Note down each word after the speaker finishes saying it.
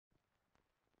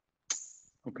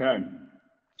Okay.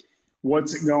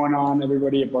 What's going on,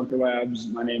 everybody at Bunker Labs?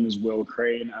 My name is Will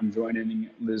Crane. I'm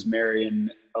joining Liz Marion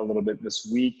a little bit this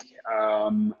week.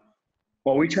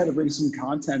 While we try to bring some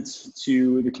content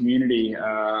to the community,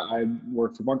 I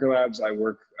work for Bunker Labs. I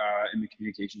work in the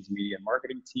communications, media, and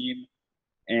marketing team.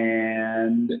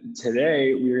 And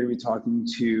today we're going to be talking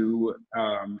to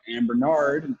Ann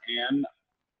Bernard. And Ann,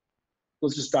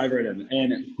 let's just dive right in.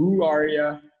 And who are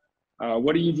you?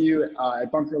 What do you do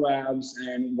at Bunker Labs?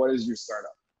 And what is your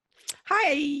startup?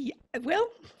 Hi, Will.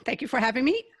 Thank you for having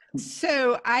me.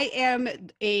 So I am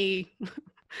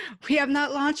we have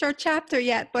not launched our chapter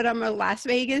yet, but I'm a Las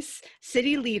Vegas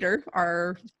city leader.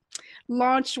 Our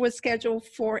launch was scheduled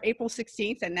for April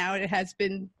 16th, and now it has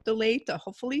been delayed to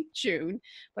hopefully June.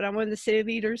 But I'm one of the city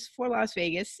leaders for Las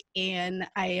Vegas, and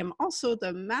I am also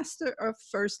the master of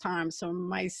first time. So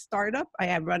my startup, I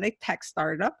have run a tech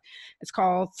startup. It's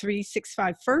called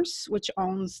 365 First, which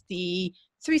owns the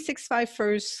 365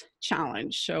 First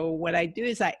Challenge. So what I do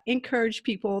is I encourage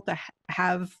people to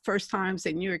have first times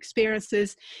and new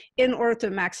experiences in order to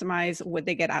maximize what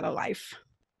they get out of life.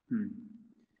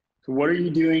 So what are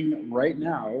you doing right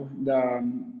now? The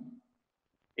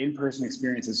in-person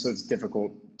experiences, so it's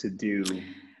difficult to do.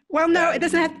 Well, no, it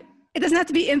doesn't have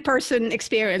to be in-person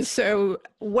experience. So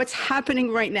what's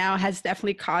happening right now has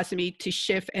definitely caused me to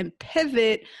shift and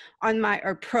pivot on my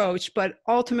approach. But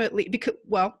ultimately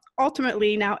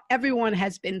now everyone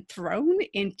has been thrown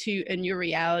into a new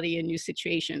reality, a new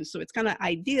situation. So it's kind of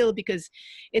ideal because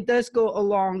it does go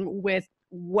along with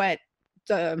what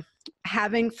the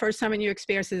having first time in your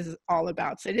experiences is all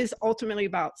about. So it is ultimately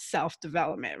about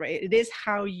self-development, right? It is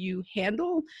how you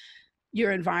handle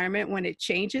your environment when it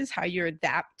changes, how you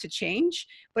adapt to change,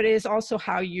 but it is also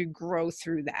how you grow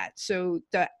through that. So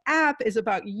the app is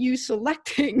about you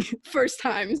selecting first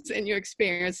times in your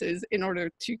experiences in order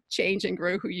to change and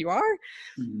grow who you are.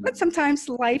 Mm-hmm. But sometimes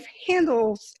life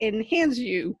handles and hands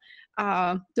you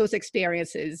those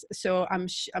experiences. So I'm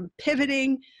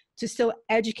pivoting to still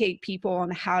educate people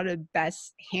on how to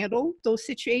best handle those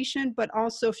situations, but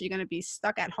also if you're going to be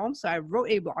stuck at home. So I wrote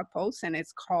a blog post and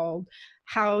it's called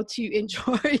How to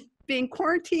Enjoy Being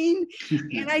Quarantined.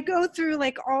 And I go through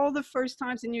like all the first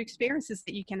times and new experiences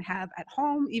that you can have at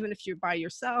home, even if you're by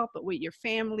yourself, but with your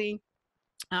family.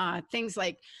 Things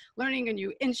like learning a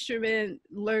new instrument,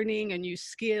 learning a new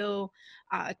skill,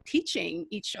 teaching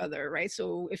each other, right?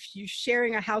 So if you're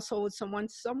sharing a household with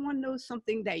someone knows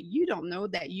something that you don't know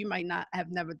that you might not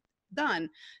have never done.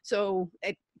 So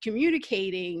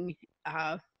communicating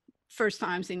first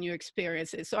times in your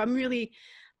experiences. So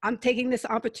I'm taking this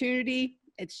opportunity.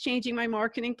 It's changing my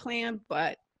marketing plan,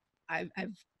 but I've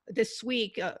this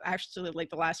week, actually like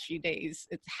the last few days,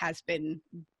 it has been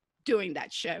doing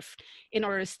that shift in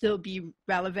order to still be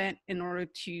relevant, in order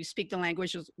to speak the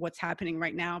language of what's happening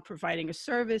right now, providing a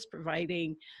service,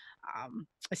 providing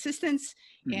assistance,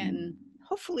 and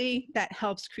hopefully that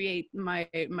helps create my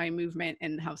movement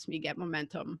and helps me get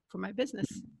momentum for my business.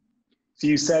 So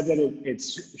you said that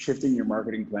it's shifting your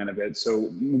marketing plan a bit.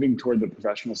 So moving toward the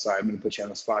professional side, I'm going to put you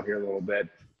on the spot here a little bit.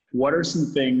 What are some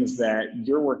things that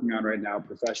you're working on right now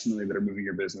professionally that are moving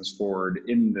your business forward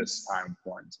in this time of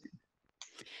quarantine?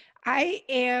 I'm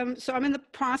in the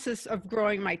process of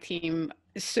growing my team.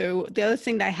 So the other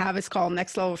thing that I have is called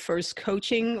Next Level First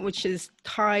Coaching, which is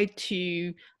tied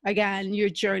to, again, your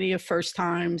journey of first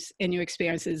times and your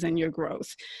experiences and your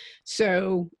growth.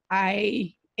 So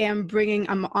I'm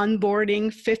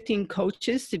onboarding 15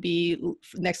 coaches to be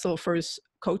Next Level First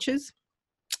coaches.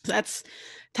 So that's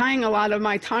tying a lot of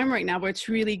my time right now, but it's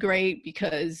really great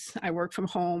because I work from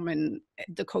home and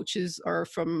the coaches are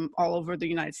from all over the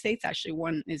United States. Actually,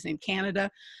 one is in Canada.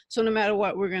 So no matter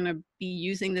what, we're going to be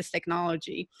using this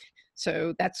technology.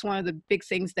 So that's one of the big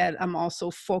things that I'm also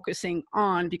focusing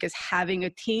on, because having a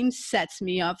team sets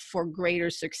me up for greater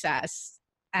success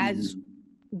as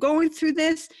going through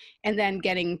this and then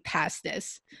getting past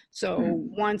this. So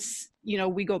once,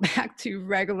 we go back to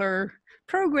regular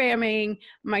programming,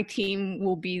 my team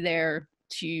will be there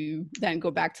to then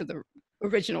go back to the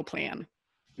original plan.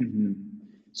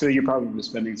 So you're probably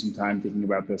spending some time thinking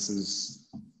about this as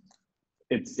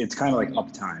it's kind of like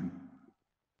uptime.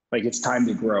 Like it's time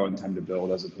to grow and time to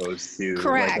build, as opposed to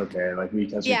Correct. we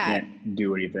can't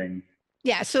do anything.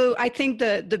 Yeah. So I think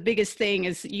the biggest thing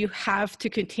is you have to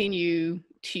continue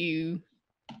to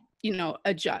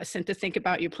adjust and to think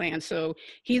about your plan. So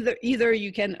either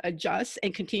you can adjust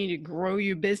and continue to grow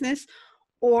your business,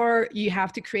 or you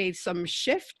have to create some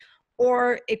shift,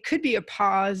 or it could be a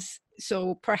pause.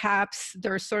 So perhaps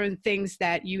there are certain things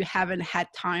that you haven't had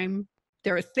time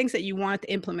there are things that you want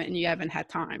to implement and you haven't had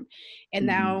time. And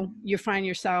now you find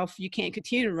yourself, you can't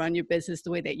continue to run your business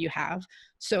the way that you have.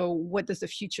 So what does the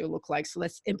future look like? So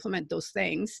let's implement those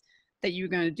things that you're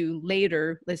going to do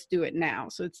later. Let's do it now.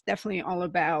 So it's definitely all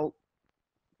about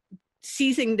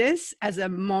seizing this as a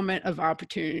moment of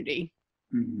opportunity.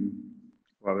 Mm-hmm.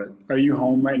 Love it. Are you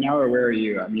home right now or where are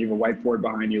you? I mean, you have a whiteboard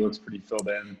behind you, looks pretty filled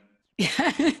in.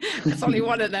 Yeah, that's only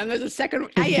one of them. There's a second.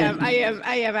 I am at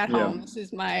Yeah. home. This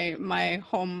is my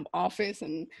home office,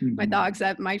 and my Mm-hmm. dog's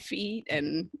at my feet.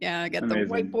 And yeah, I got the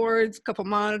Amazing. whiteboards, couple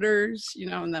monitors,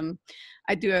 and then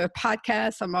I do a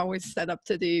podcast. I'm always set up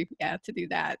to do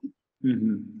that.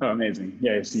 Mm-hmm. Oh, amazing.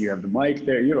 Yeah, so you have the mic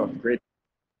there. You have great.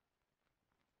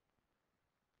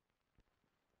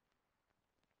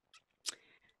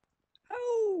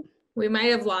 Oh, we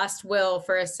might have lost Will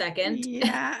for a second.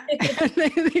 yeah.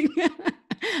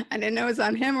 I didn't know it was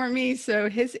on him or me, so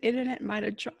his internet might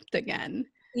have dropped again.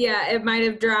 Yeah, it might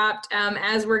have dropped.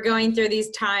 As we're going through these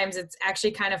times, it's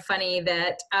actually kind of funny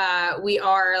that we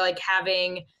are like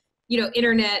having,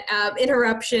 internet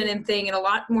interruption and thing, and a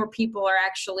lot more people are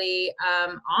actually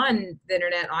on the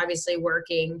internet, obviously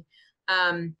working.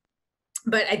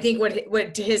 But I think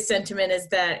what his sentiment is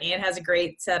that Anne has a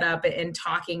great setup in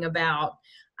talking about,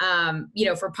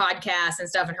 for podcasts and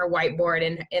stuff, and her whiteboard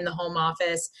in the home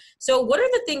office. So what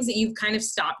are the things that you've kind of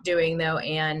stopped doing though,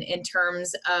 Anne, in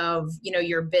terms of,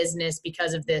 your business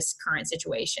because of this current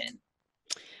situation?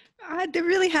 There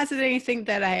really hasn't anything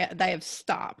that I have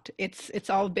stopped. It's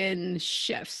all been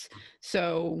shifts.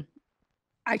 So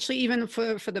actually, even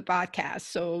for the podcast.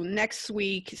 So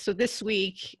this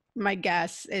week, my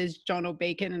guest is John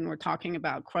O'Bacon, and we're talking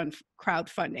about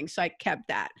crowdfunding. So I kept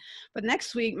that. But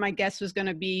next week, my guest was going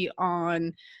to be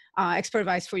on expert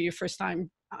advice for your first time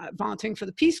volunteering for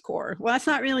the Peace Corps. Well, that's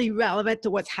not really relevant to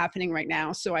what's happening right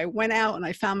now. So I went out and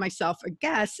I found myself a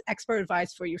guest, expert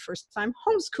advice for your first time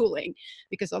homeschooling,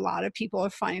 because a lot of people are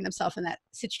finding themselves in that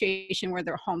situation where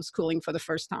they're homeschooling for the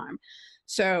first time.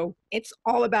 So it's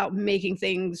all about making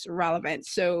things relevant.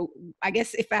 So I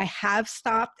guess if I have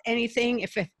stopped anything,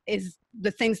 if it is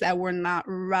the things that were not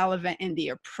relevant in the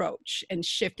approach and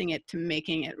shifting it to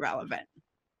making it relevant.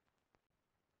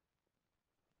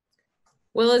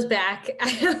 Will is back.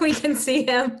 We can see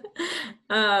him.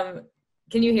 Can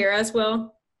you hear us,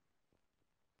 Will?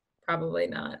 Probably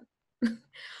not.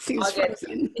 Seems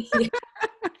frozen.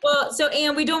 Well, so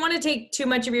Anne, we don't want to take too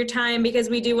much of your time because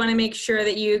we do want to make sure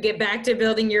that you get back to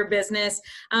building your business.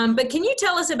 But can you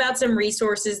tell us about some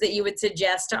resources that you would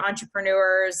suggest to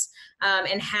entrepreneurs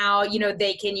and how,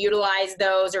 they can utilize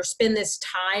those or spend this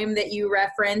time that you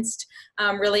referenced,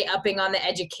 really upping on the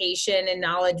education and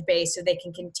knowledge base so they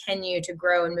can continue to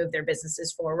grow and move their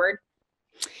businesses forward?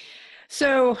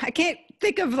 So I can't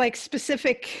think of like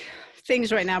specific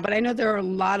things right now, but I know there are a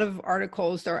lot of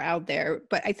articles that are out there.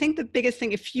 But I think the biggest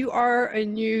thing, if you are a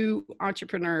new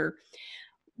entrepreneur,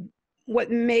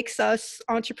 what makes us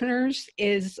entrepreneurs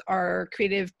is our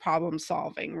creative problem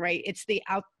solving, right? It's the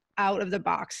out of the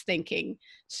box thinking.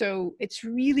 So it's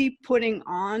really putting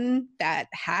on that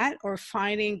hat or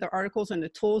finding the articles and the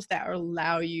tools that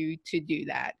allow you to do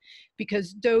that,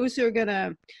 because those are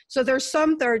gonna, so there's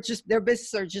some that are just, their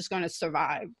business are just gonna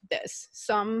survive this.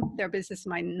 Some, their business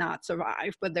might not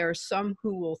survive, but there are some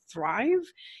who will thrive,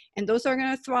 and those are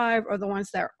gonna thrive are the ones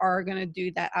that are gonna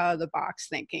do that out of the box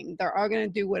thinking. They are gonna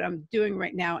do what I'm doing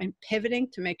right now and pivoting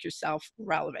to make yourself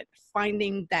relevant,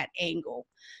 finding that angle.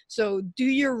 So do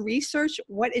your research.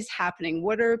 What is happening?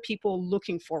 What are people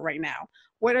looking for right now?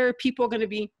 What are people going to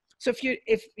be? So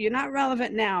if you're not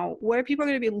relevant now, what are people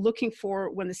going to be looking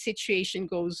for when the situation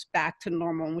goes back to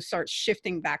normal and we start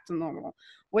shifting back to normal?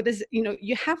 What is,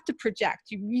 you have to project.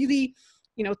 You really,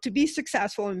 to be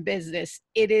successful in business,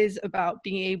 it is about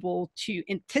being able to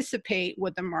anticipate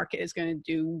what the market is going to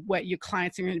do, what your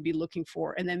clients are going to be looking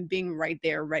for, and then being right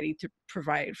there ready to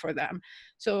provide for them.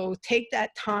 So take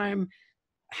that time,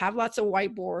 have lots of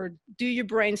whiteboard, do your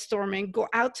brainstorming, go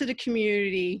out to the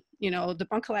community. The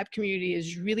Bunker Lab community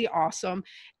is really awesome,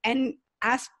 and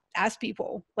ask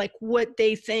people like what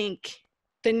they think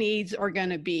the needs are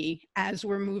going to be as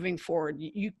we're moving forward.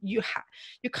 You're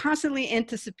constantly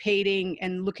anticipating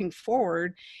and looking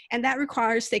forward, and that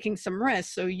requires taking some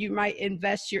risks. So you might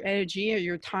invest your energy or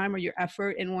your time or your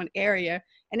effort in one area,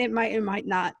 and it might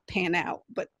not pan out.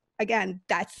 But again,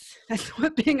 that's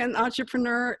what being an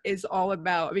entrepreneur is all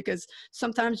about, because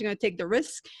sometimes you're going to take the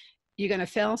risk, you're going to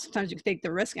fail. Sometimes you can take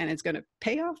the risk and it's going to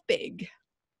pay off big.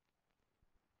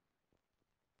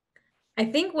 I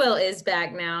think Will is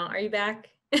back now. Are you back?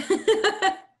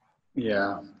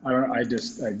 Yeah, I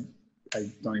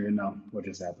don't even know what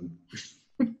just happened.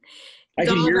 I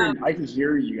It's could all hear about, I could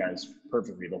hear you guys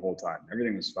perfectly the whole time.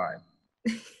 Everything was fine.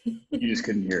 You just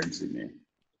couldn't hear and see me.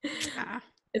 Ah,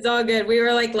 it's all good. We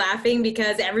were like laughing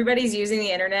because everybody's using the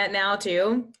internet now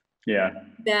too. Yeah.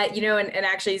 That, you know, and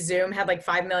actually Zoom had like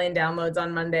 5 million downloads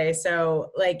on Monday.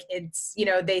 So like it's, you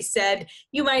know, they said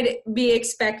you might be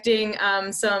expecting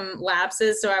some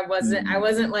lapses. So I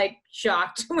wasn't like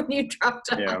shocked when you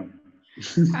dropped off. Yeah.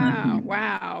 oh,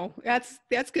 wow. That's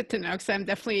good to know because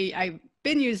I've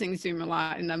been using Zoom a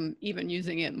lot and I'm even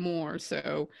using it more.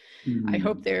 So I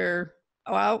hope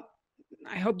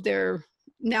I hope they're,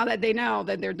 now that they know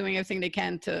that they're doing everything they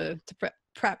can to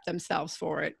prep themselves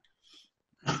for it.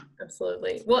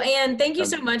 Absolutely. Well, Anne, thank you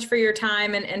so much for your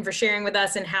time and for sharing with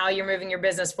us and how you're moving your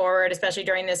business forward, especially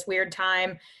during this weird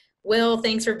time. Will,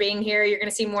 thanks for being here. You're going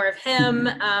to see more of him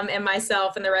and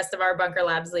myself and the rest of our Bunker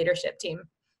Labs leadership team.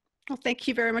 Well, thank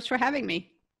you very much for having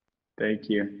me. Thank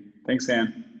you. Thanks,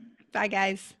 Anne. Bye,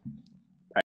 guys.